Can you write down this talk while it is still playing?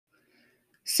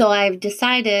So I've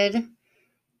decided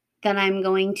that I'm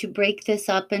going to break this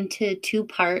up into 2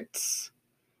 parts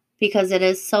because it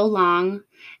is so long,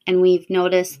 and we've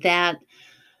noticed that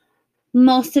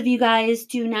most of you guys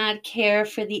do not care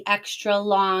for the extra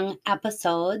long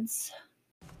episodes.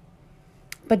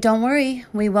 But don't worry,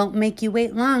 we won't make you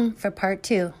wait long for part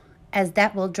 2, as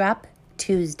that will drop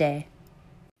Tuesday.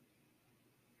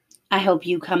 I hope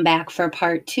you come back for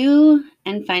part 2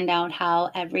 and find out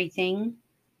how everything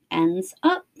ends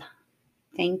up.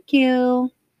 Thank you.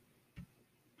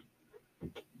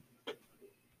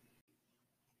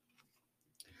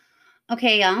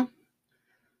 Okay, y'all.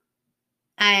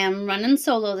 I am running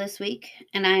solo this week,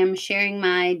 and I am sharing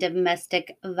my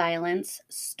domestic violence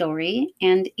story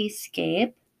and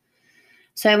escape.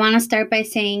 So I want to start by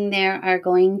saying there are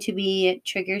going to be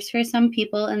triggers for some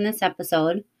people in this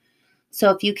episode.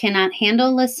 So if you cannot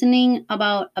handle listening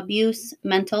about abuse,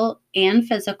 mental and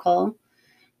physical,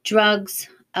 drugs,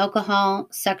 alcohol,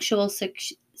 sexual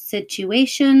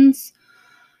situations,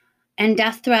 and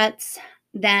death threats,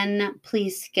 then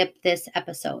please skip this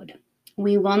episode.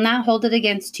 We will not hold it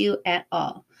against you at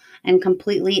all and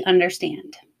completely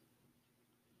understand.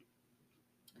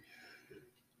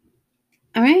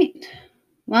 All right.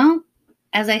 Well,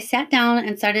 as I sat down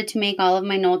and started to make all of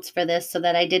my notes for this so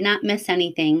that I did not miss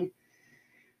anything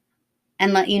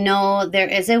and let you know there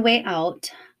is a way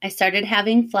out, I started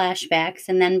having flashbacks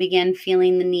and then began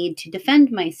feeling the need to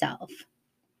defend myself.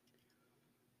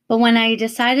 But when I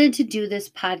decided to do this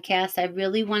podcast, I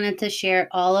really wanted to share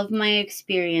all of my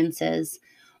experiences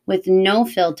with no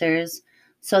filters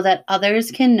so that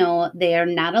others can know they are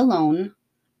not alone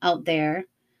out there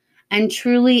and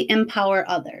truly empower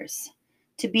others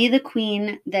to be the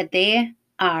queen that they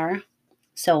are.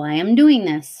 So I am doing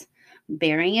this,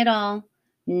 bearing it all,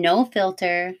 no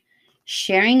filter,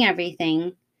 sharing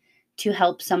everything to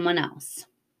help someone else.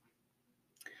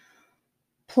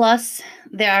 Plus,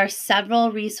 there are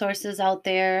several resources out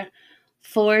there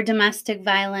for domestic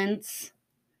violence,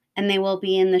 and they will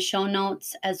be in the show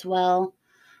notes as well,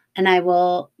 and I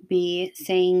will be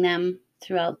saying them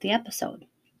throughout the episode.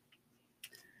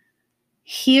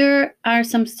 Here are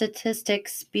some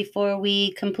statistics before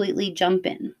we completely jump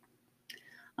in.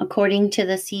 According to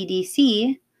the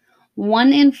CDC,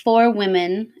 1 in 4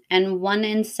 women and 1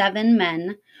 in 7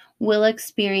 men will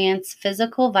experience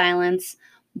physical violence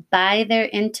by their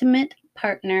intimate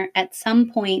partner at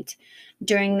some point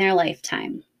during their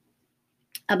lifetime.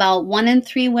 About 1 in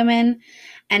 3 women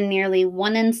and nearly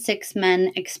 1 in 6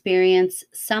 men experience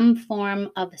some form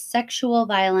of sexual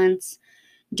violence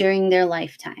during their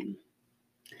lifetime.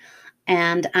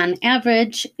 And on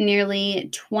average, nearly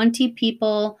 20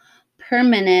 people per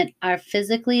minute are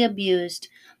physically abused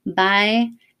by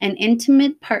an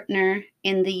intimate partner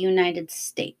in the United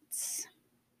States.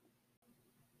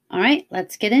 All right,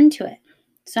 let's get into it.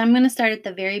 So I'm going to start at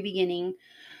the very beginning,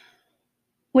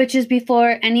 which is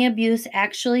before any abuse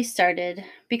actually started,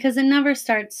 because it never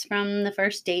starts from the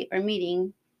first date or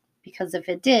meeting, because if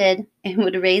it did, it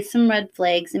would raise some red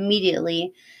flags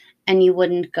immediately and you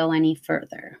wouldn't go any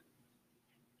further.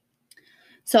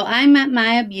 So I met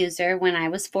my abuser when I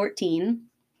was 14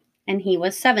 and he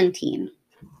was 17.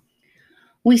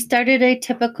 We started a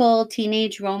typical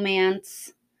teenage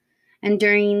romance. And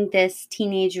during this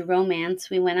teenage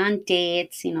romance, we went on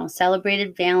dates,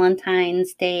 celebrated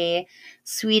Valentine's Day,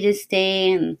 Sweetest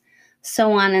Day, and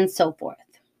so on and so forth.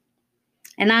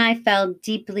 And I fell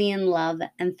deeply in love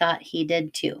and thought he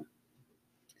did too.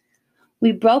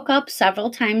 We broke up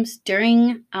several times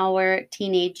during our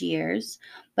teenage years,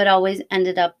 but always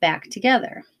ended up back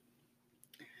together.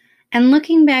 And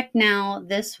looking back now,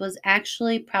 this was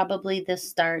actually probably the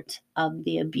start of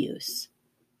the abuse.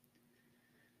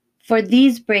 For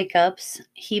these breakups,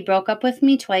 he broke up with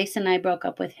me twice and I broke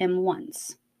up with him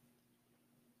once.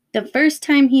 The first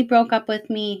time he broke up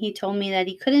with me, he told me that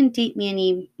he couldn't date me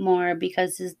anymore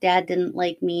because his dad didn't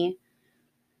like me.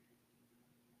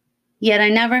 Yet I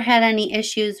never had any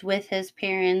issues with his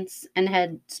parents and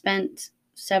had spent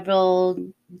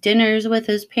several dinners with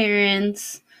his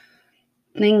parents.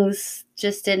 Things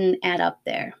just didn't add up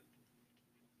there.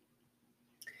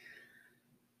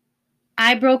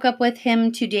 I broke up with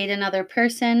him to date another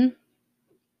person.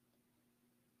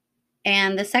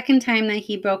 And the second time that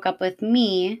he broke up with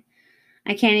me,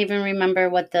 I can't even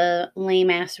remember what the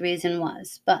lame-ass reason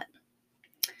was, but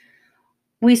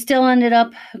we still ended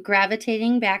up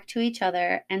gravitating back to each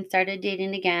other and started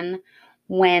dating again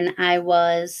when I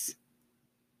was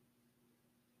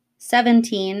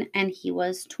 17 and he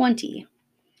was 20.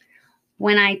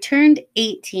 When I turned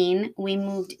 18, we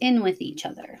moved in with each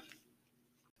other.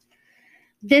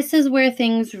 This is where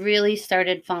things really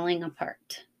started falling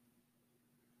apart.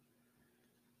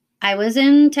 I was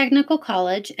in technical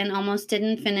college and almost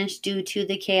didn't finish due to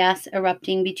the chaos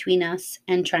erupting between us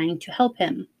and trying to help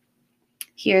him.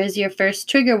 Here's your first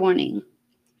trigger warning.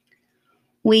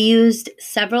 We used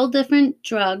several different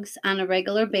drugs on a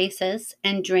regular basis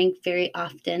and drank very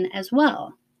often as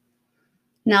well.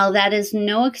 Now, that is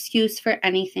no excuse for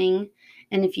anything,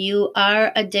 and if you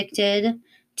are addicted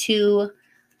to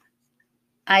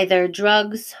either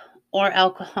drugs or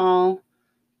alcohol,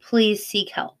 please seek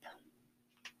help.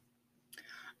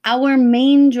 Our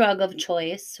main drug of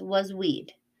choice was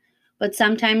weed, but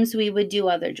sometimes we would do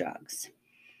other drugs.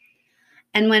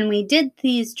 And when we did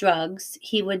these drugs,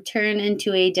 he would turn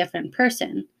into a different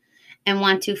person and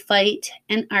want to fight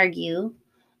and argue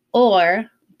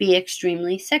or be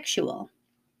extremely sexual.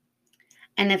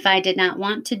 And if I did not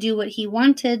want to do what he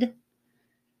wanted,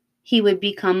 he would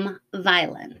become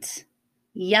violent,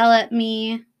 yell at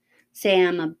me, say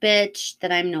I'm a bitch,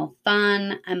 that I'm no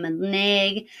fun, I'm a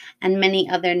nag, and many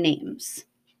other names.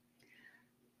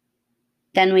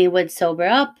 Then we would sober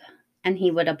up, and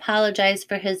he would apologize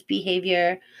for his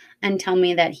behavior and tell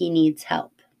me that he needs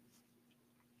help.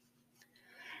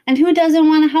 And who doesn't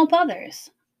want to help others?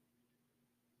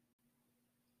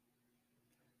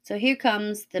 So here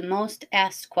comes the most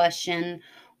asked question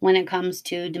when it comes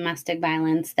to domestic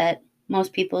violence that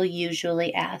most people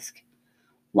usually ask.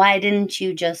 Why didn't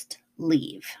you just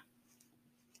leave?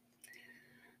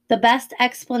 The best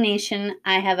explanation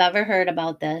I have ever heard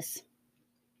about this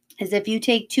is if you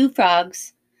take 2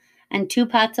 frogs and 2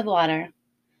 pots of water,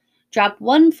 drop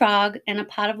 1 frog in a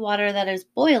pot of water that is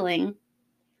boiling,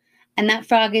 and that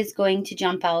frog is going to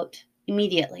jump out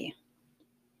immediately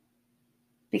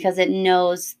because it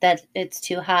knows that it's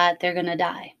too hot, they're going to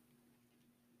die.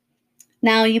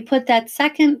 Now you put that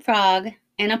second frog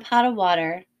in a pot of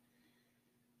water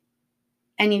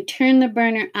and you turn the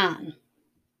burner on.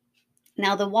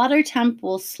 Now the water temp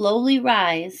will slowly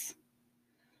rise,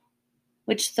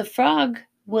 which the frog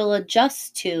will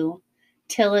adjust to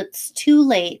till it's too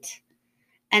late,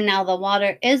 and now the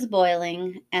water is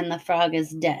boiling and the frog is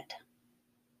dead.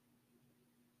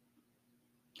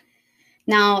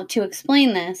 Now, to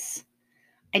explain this,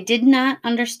 I did not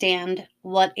understand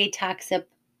what a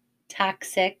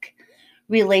toxic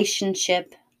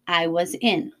relationship I was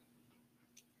in.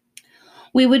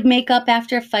 We would make up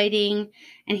after fighting,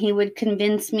 and he would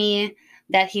convince me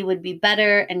that he would be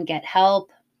better and get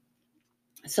help.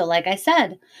 So like I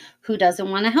said, who doesn't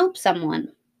want to help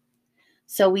someone?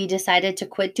 So we decided to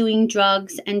quit doing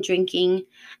drugs and drinking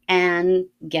and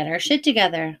get our shit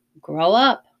together, grow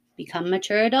up, become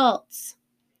mature adults.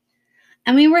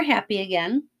 And we were happy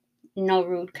again. No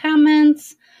rude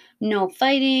comments, no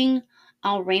fighting,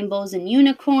 all rainbows and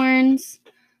unicorns.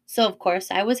 So of course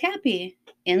I was happy,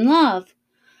 in love,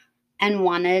 and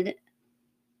wanted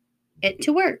it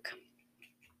to work.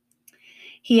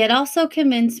 He had also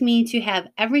convinced me to have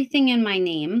everything in my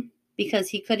name because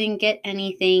he couldn't get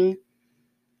anything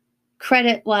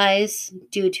credit-wise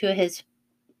due to his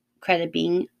credit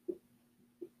being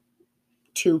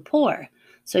too poor.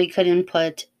 So he couldn't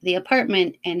put the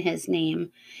apartment in his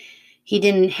name. He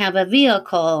didn't have a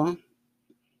vehicle.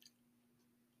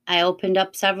 I opened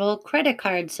up several credit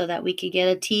cards so that we could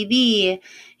get a TV,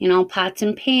 pots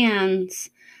and pans,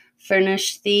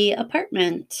 furnish the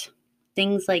apartment,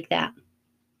 things like that.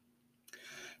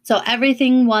 So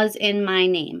everything was in my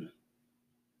name.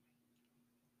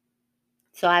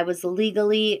 So I was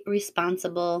legally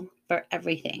responsible for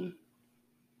everything.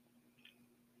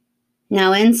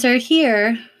 Now insert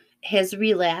here his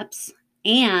relapse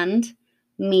and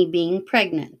me being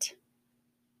pregnant.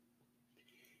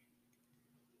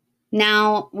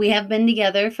 Now we have been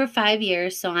together for 5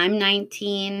 years, so I'm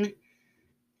 19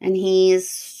 and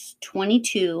he's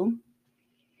 22.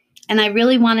 And I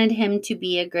really wanted him to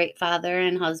be a great father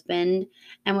and husband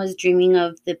and was dreaming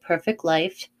of the perfect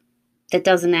life that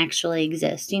doesn't actually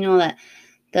exist. That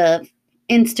the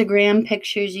Instagram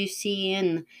pictures you see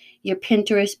and your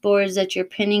Pinterest boards that you're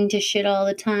pinning to shit all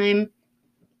the time.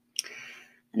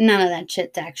 None of that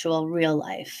shit's actual real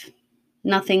life.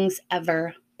 Nothing's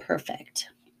ever perfect.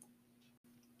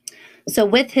 So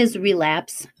with his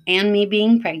relapse and me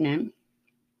being pregnant,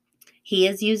 he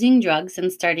is using drugs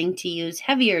and starting to use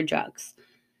heavier drugs.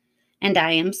 And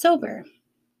I am sober.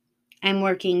 I'm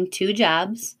working 2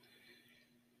 jobs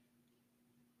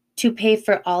to pay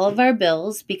for all of our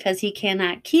bills because he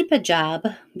cannot keep a job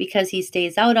because he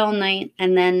stays out all night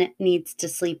and then needs to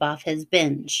sleep off his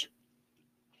binge.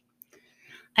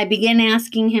 I begin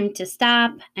asking him to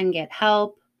stop and get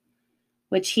help,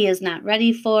 which he is not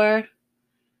ready for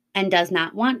and does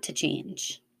not want to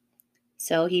change.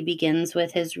 So he begins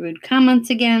with his rude comments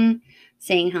again,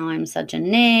 saying how I'm such a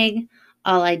nag,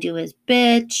 All I do is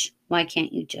bitch. Why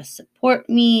can't you just support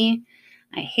me?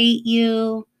 I hate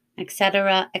you,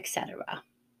 etc., etc.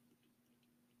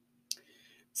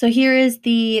 So here is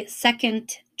the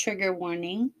second trigger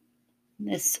warning.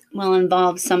 This will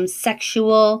involve some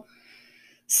sexual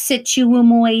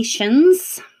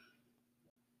situations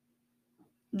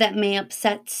that may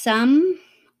upset some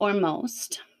or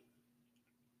most.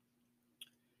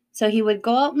 So he would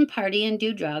go out and party and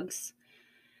do drugs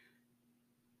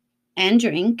and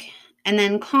drink, and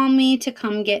then call me to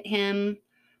come get him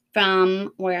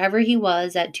from wherever he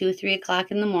was at 2, 3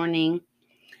 o'clock in the morning.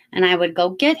 And I would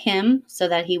go get him so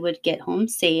that he would get home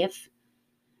safe.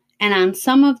 And on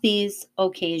some of these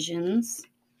occasions,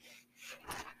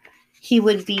 he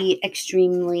would be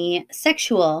extremely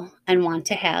sexual and want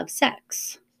to have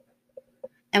sex.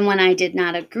 And when I did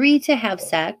not agree to have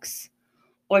sex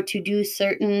or to do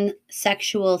certain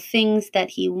sexual things that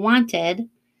he wanted,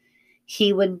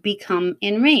 he would become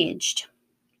enraged.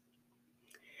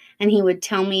 And he would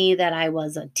tell me that I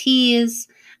was a tease,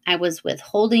 I was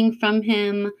withholding from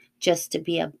him just to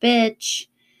be a bitch.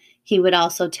 He would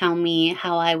also tell me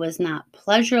how I was not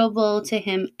pleasurable to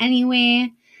him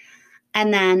anyway,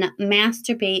 and then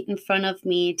masturbate in front of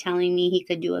me, telling me he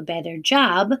could do a better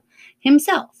job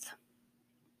himself.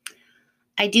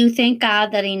 I do thank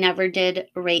God that he never did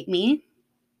rape me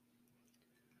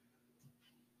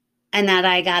and that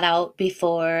I got out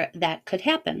before that could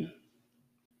happen.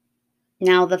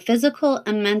 Now, the physical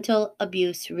and mental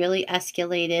abuse really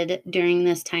escalated during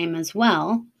this time as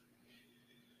well.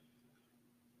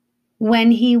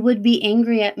 When he would be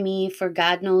angry at me for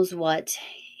God knows what,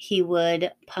 he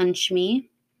would punch me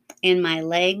in my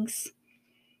legs,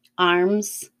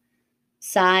 arms,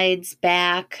 sides,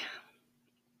 back,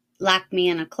 lock me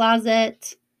in a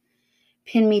closet,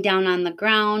 pin me down on the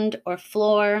ground or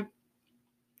floor.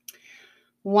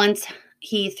 Once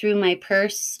he threw my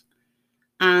purse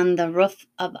on the roof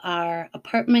of our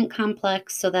apartment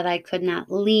complex so that I could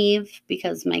not leave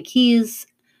because my keys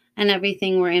and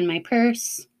everything were in my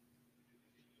purse.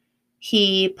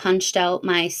 He punched out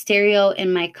my stereo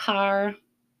in my car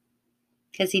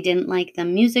because he didn't like the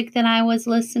music that I was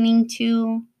listening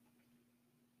to.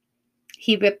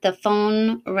 He ripped the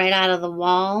phone right out of the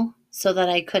wall so that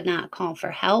I could not call for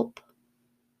help.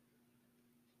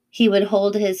 He would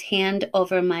hold his hand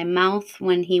over my mouth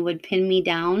when he would pin me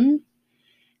down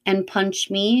and punch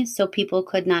me so people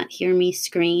could not hear me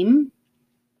scream.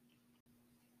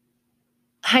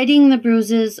 Hiding the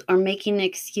bruises or making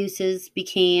excuses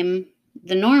became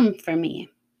the norm for me.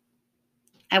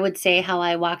 I would say how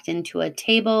I walked into a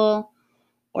table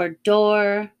or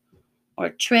door or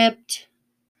tripped.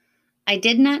 I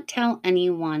did not tell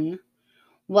anyone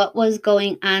what was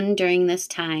going on during this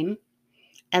time,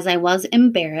 as I was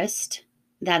embarrassed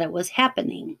that it was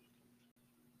happening.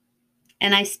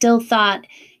 And I still thought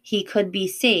he could be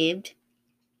saved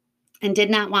and did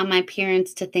not want my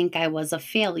parents to think I was a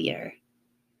failure.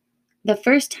 The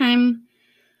first time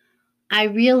I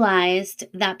realized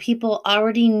that people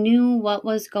already knew what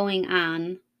was going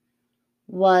on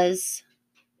was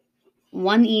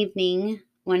one evening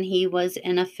when he was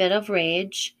in a fit of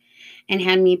rage and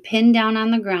had me pinned down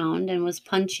on the ground and was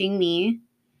punching me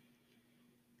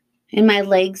in my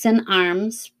legs and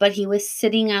arms, but he was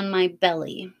sitting on my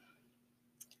belly.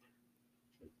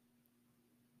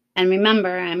 And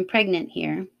remember, I'm pregnant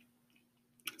here.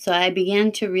 So I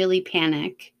began to really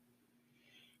panic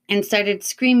and started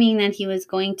screaming that he was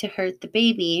going to hurt the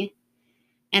baby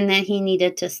and that he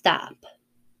needed to stop.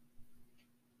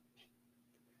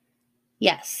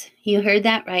 Yes, you heard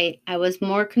that right. I was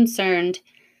more concerned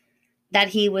that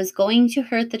he was going to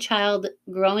hurt the child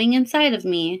growing inside of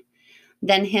me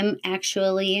than him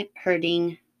actually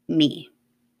hurting me.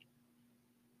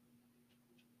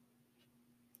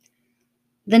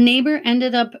 The neighbor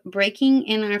ended up breaking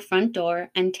in our front door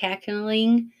and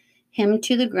tackling him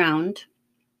to the ground,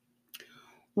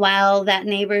 while that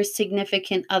neighbor's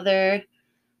significant other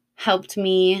helped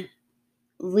me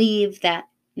leave that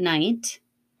night.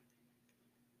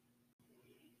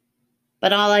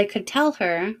 But all I could tell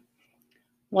her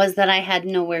was that I had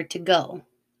nowhere to go.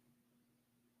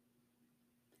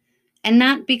 And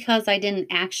not because I didn't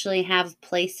actually have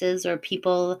places or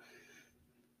people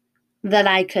that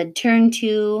I could turn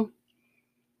to,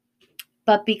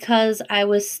 but because I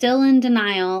was still in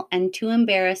denial and too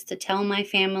embarrassed to tell my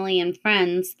family and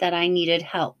friends that I needed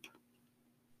help.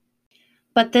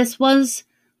 But this was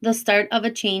the start of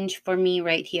a change for me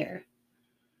right here.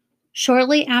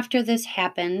 Shortly after this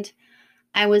happened,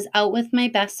 I was out with my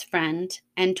best friend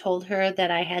and told her that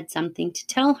I had something to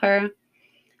tell her,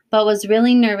 but was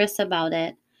really nervous about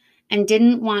it and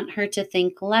didn't want her to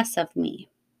think less of me.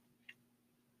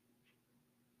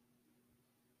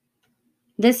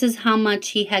 This is how much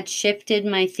he had shifted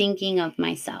my thinking of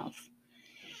myself.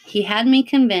 He had me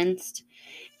convinced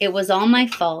it was all my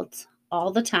fault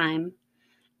all the time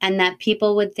and that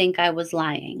people would think I was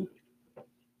lying.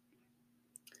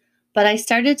 But I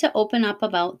started to open up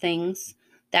about things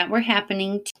that were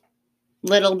happening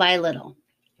little by little.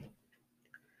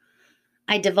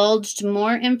 I divulged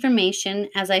more information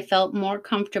as I felt more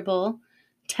comfortable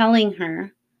telling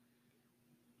her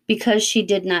because she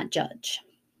did not judge.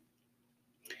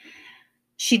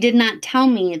 She did not tell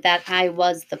me that I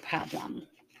was the problem.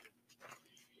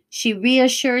 She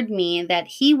reassured me that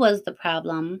he was the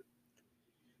problem,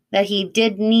 that he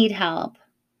did need help,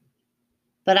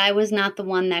 but I was not the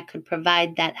one that could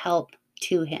provide that help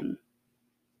to him.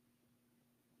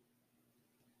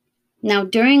 Now,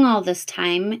 during all this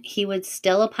time, he would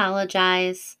still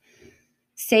apologize,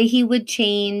 say he would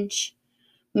change,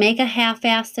 make a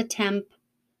half-assed attempt,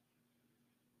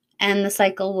 and the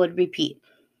cycle would repeat.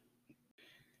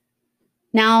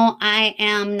 Now I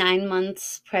am 9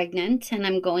 months pregnant and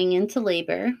I'm going into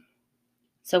labor.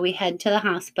 So we head to the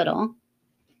hospital.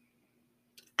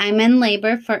 I'm in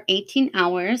labor for 18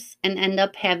 hours and end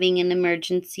up having an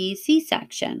emergency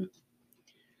C-section.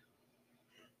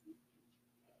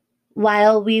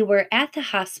 While we were at the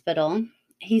hospital,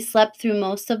 he slept through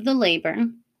most of the labor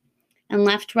and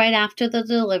left right after the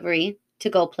delivery to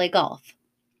go play golf.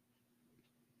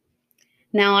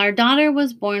 Now, our daughter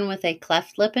was born with a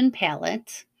cleft lip and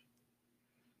palate.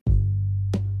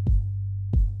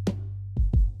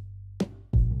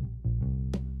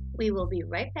 We will be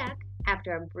right back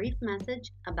after a brief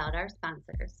message about our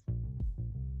sponsors.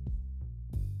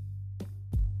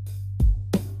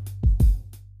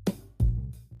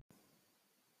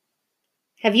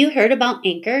 Have you heard about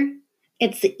Anchor?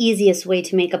 It's the easiest way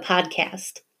to make a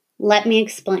podcast. Let me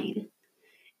explain.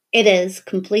 It is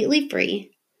completely free.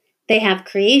 They have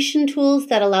creation tools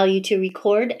that allow you to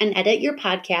record and edit your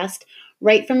podcast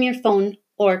right from your phone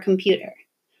or computer.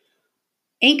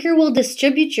 Anchor will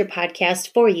distribute your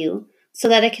podcast for you so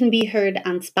that it can be heard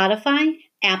on Spotify,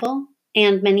 Apple,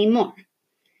 and many more.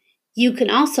 You can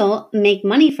also make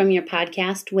money from your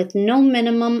podcast with no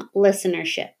minimum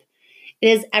listenership. It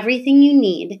is everything you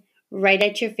need right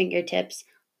at your fingertips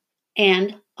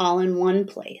and all in one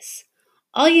place.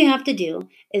 All you have to do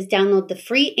is download the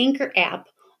free Anchor app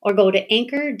or go to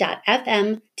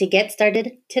anchor.fm to get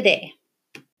started today.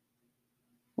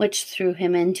 Which threw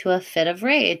him into a fit of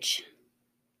rage.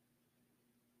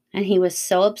 And he was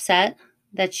so upset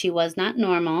that she was not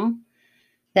normal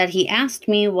that he asked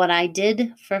me what I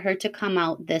did for her to come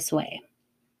out this way.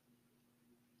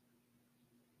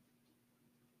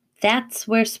 That's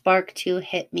where Spark 2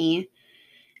 hit me,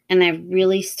 and I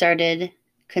really started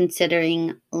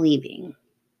considering leaving.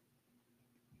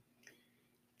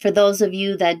 For those of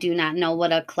you that do not know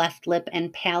what a cleft lip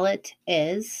and palate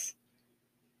is,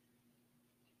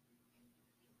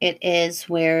 it is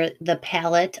where the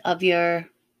palate of your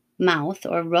mouth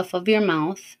or roof of your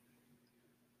mouth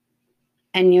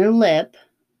and your lip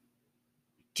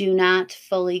do not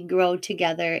fully grow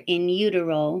together in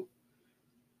utero.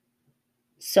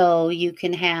 So you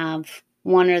can have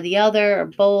one or the other or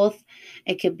both.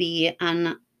 It could be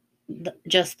on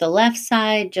just the left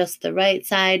side, just the right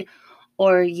side,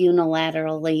 or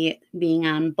unilaterally being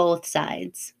on both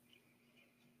sides.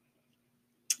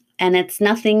 And it's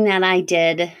nothing that I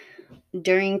did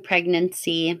during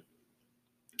pregnancy.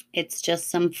 It's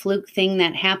just some fluke thing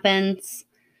that happens.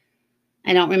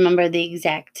 I don't remember the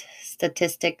exact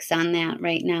statistics on that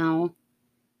right now.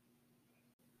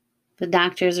 The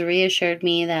doctors reassured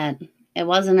me that it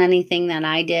wasn't anything that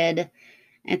I did.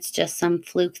 It's just some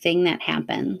fluke thing that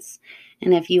happens.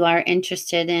 And if you are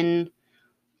interested in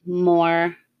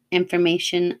more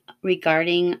information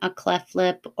regarding a cleft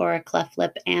lip or a cleft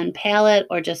lip and palate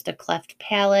or just a cleft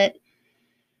palate,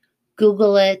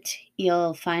 Google it.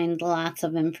 You'll find lots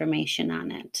of information on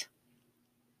it.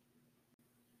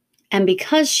 And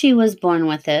because she was born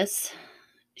with this,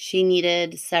 she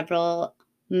needed several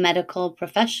medical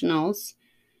professionals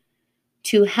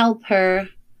to help her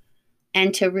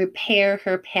and to repair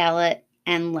her palate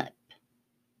and lip.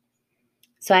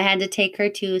 So I had to take her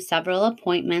to several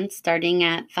appointments starting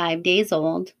at 5 days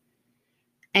old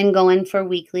and go in for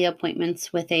weekly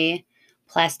appointments with a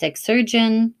plastic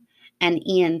surgeon, an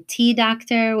ENT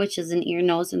doctor, which is an ear,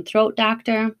 nose, and throat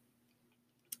doctor,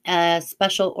 a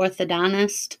special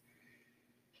orthodontist,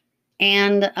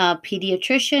 and a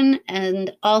pediatrician,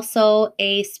 and also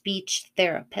a speech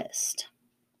therapist.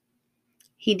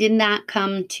 He did not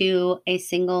come to a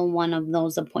single one of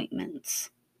those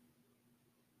appointments.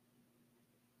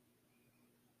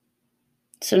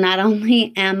 So not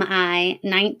only am I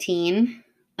 19,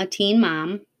 a teen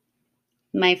mom,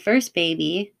 my first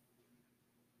baby,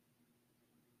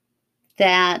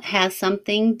 that has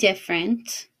something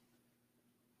different,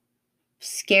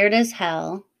 scared as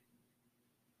hell,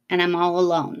 and I'm all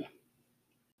alone.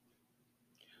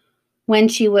 When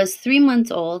she was 3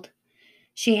 months old,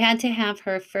 she had to have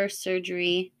her first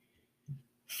surgery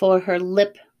for her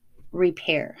lip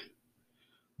repair,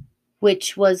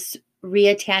 which was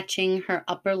reattaching her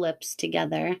upper lips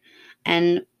together.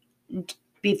 And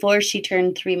before she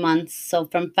turned 3 months, so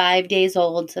from 5 days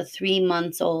old to 3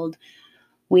 months old,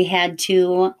 we had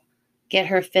to get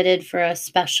her fitted for a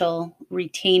special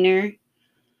retainer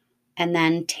and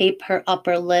then tape her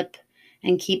upper lip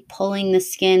and keep pulling the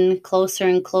skin closer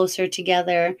and closer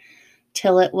together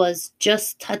till it was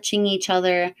just touching each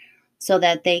other so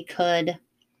that they could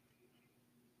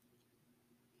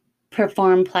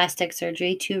perform plastic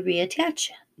surgery to reattach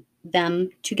them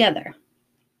together.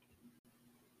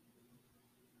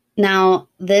 Now,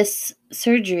 this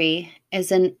surgery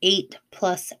is an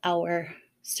 8+ hour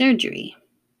surgery.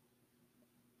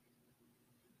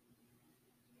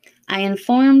 I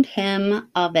informed him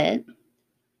of it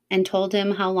and told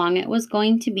him how long it was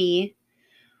going to be,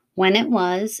 when it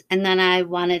was, and then I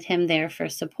wanted him there for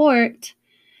support,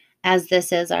 as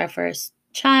this is our first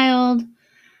child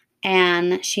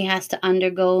and she has to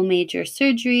undergo major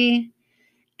surgery,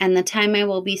 and the time I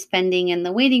will be spending in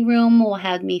the waiting room will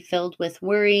have me filled with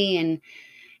worry and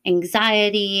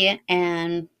anxiety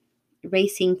and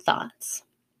racing thoughts.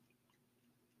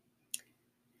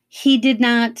 He did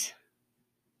not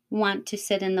want to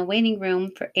sit in the waiting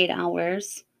room for 8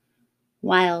 hours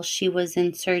while she was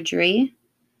in surgery,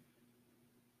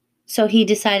 so he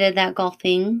decided that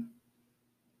golfing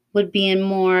would be a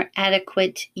more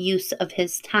adequate use of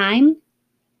his time.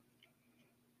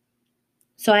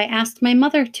 So I asked my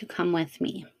mother to come with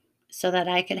me so that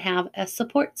I could have a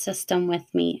support system with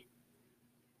me.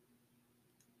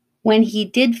 When he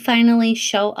did finally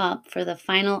show up for the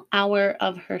final hour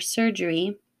of her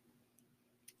surgery,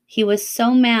 he was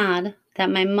so mad that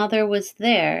my mother was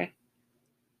there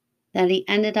that he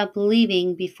ended up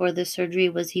leaving before the surgery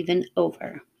was even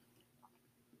over.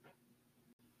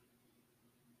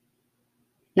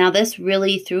 Now, this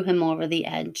really threw him over the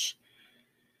edge.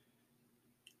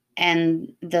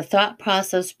 And the thought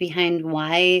process behind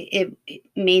why it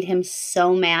made him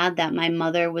so mad that my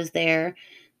mother was there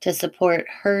to support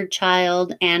her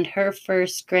child and her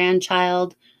first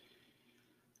grandchild,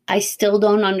 I still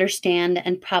don't understand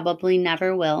and probably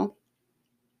never will.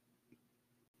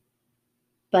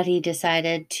 But he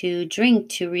decided to drink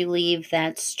to relieve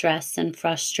that stress and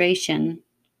frustration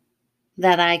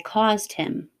that I caused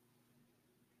him.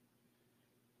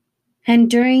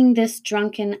 And during this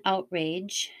drunken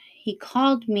outrage, he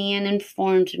called me and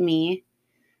informed me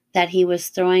that he was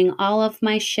throwing all of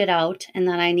my shit out and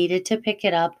that I needed to pick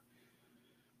it up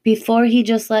before he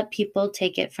just let people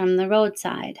take it from the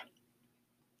roadside.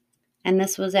 And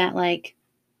this was at like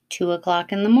 2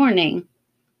 o'clock in the morning.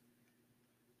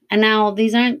 And now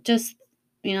these aren't just,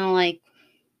 like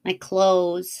my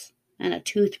clothes and a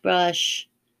toothbrush.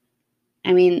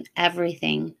 I mean,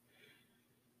 everything.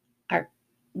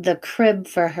 The crib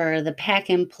for her, the pack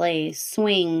and play,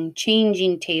 swing,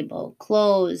 changing table,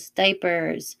 clothes,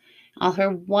 diapers, all her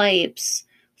wipes,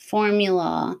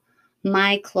 formula,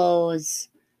 my clothes,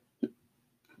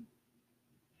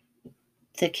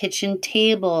 the kitchen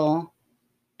table.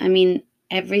 I mean,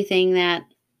 everything that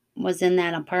was in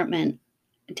that apartment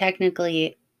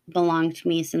technically belonged to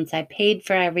me since I paid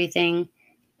for everything.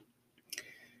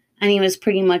 And he was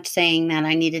pretty much saying that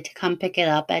I needed to come pick it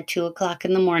up at 2 o'clock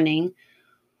in the morning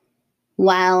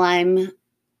while I'm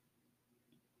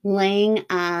laying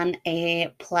on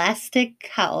a plastic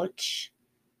couch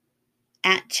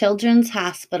at Children's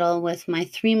Hospital with my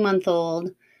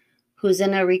 3-month-old who's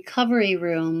in a recovery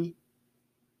room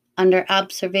under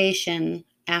observation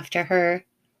after her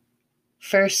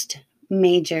first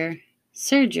major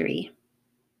surgery.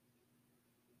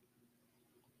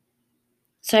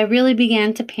 So I really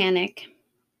began to panic,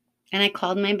 and I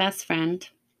called my best friend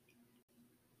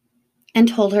and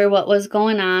told her what was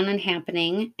going on and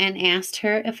happening and asked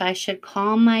her if I should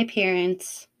call my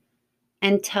parents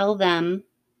and tell them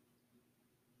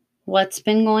what's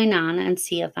been going on and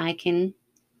see if I can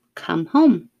come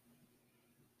home.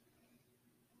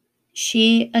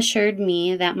 She assured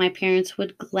me that my parents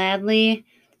would gladly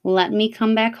let me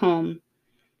come back home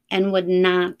and would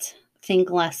not think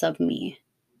less of me.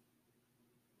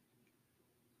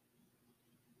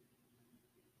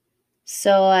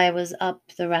 So I was up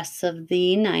the rest of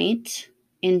the night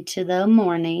into the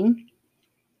morning,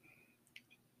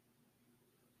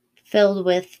 filled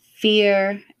with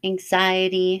fear,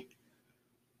 anxiety,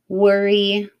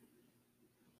 worry.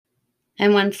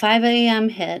 And when 5 a.m.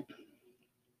 hit,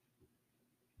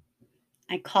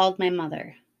 I called my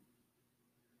mother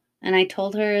and I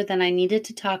told her that I needed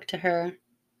to talk to her,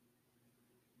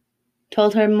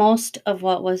 told her most of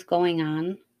what was going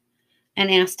on,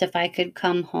 and asked if I could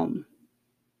come home.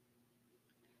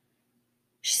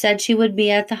 She said she would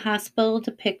be at the hospital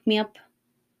to pick me up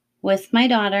with my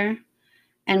daughter,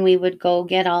 and we would go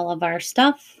get all of our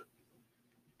stuff,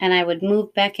 and I would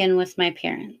move back in with my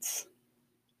parents.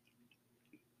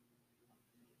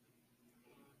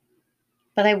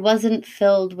 But I wasn't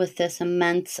filled with this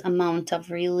immense amount of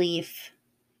relief.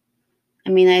 I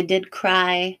mean, I did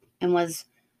cry and was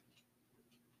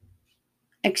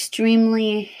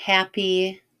extremely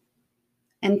happy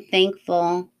and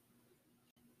thankful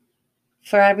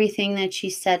for everything that she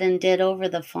said and did over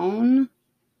the phone.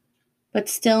 But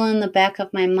still in the back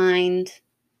of my mind,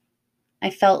 I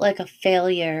felt like a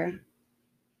failure,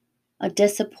 a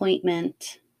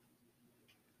disappointment,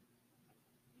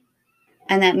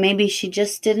 and that maybe she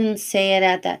just didn't say it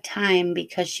at that time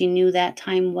because she knew that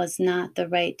time was not the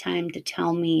right time to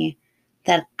tell me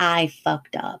that I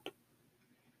fucked up,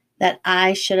 that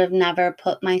I should have never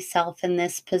put myself in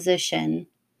this position,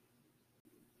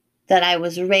 that I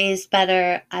was raised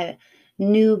better, I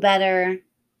knew better.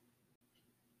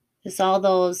 Just all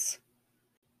those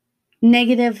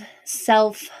negative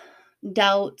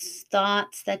self-doubts,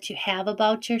 thoughts that you have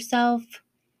about yourself,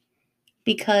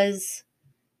 because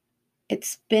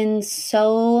it's been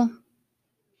so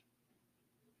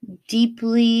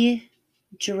deeply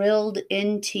drilled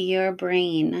into your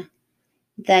brain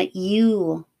that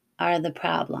you are the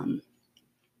problem.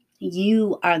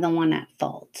 You are the one at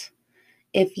fault.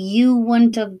 If you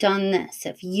wouldn't have done this,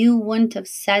 if you wouldn't have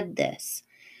said this,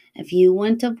 if you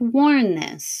wouldn't have worn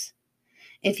this,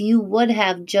 if you would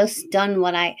have just done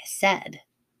what I said.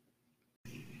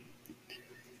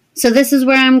 So this is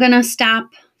where I'm going to stop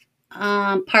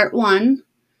part 1.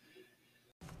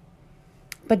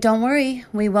 But don't worry,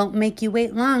 we won't make you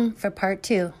wait long for part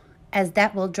 2, as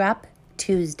that will drop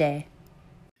Tuesday.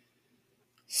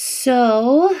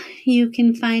 So you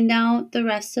can find out the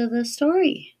rest of the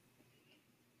story.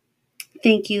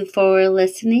 Thank you for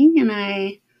listening, and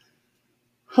I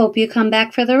hope you come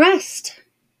back for the rest.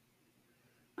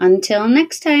 Until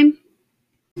next time.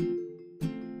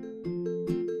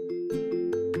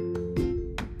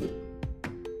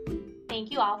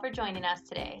 Thank you all for joining us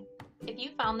today. If you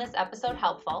found this episode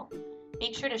helpful,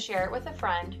 make sure to share it with a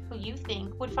friend who you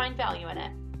think would find value in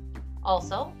it.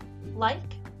 Also, like,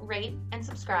 rate, and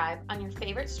subscribe on your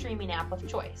favorite streaming app of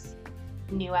choice.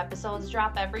 New episodes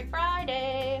drop every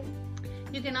Friday.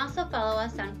 You can also follow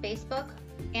us on Facebook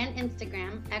and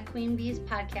Instagram at Queen Bees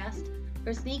Podcast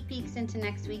for sneak peeks into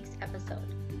next week's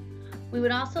episode. We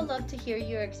would also love to hear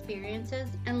your experiences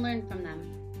and learn from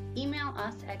them. Email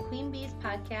us at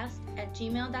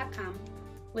queenbeespodcast@gmail.com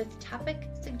with topic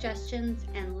suggestions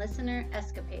and listener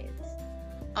escapades.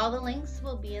 All the links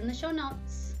will be in the show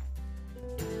notes.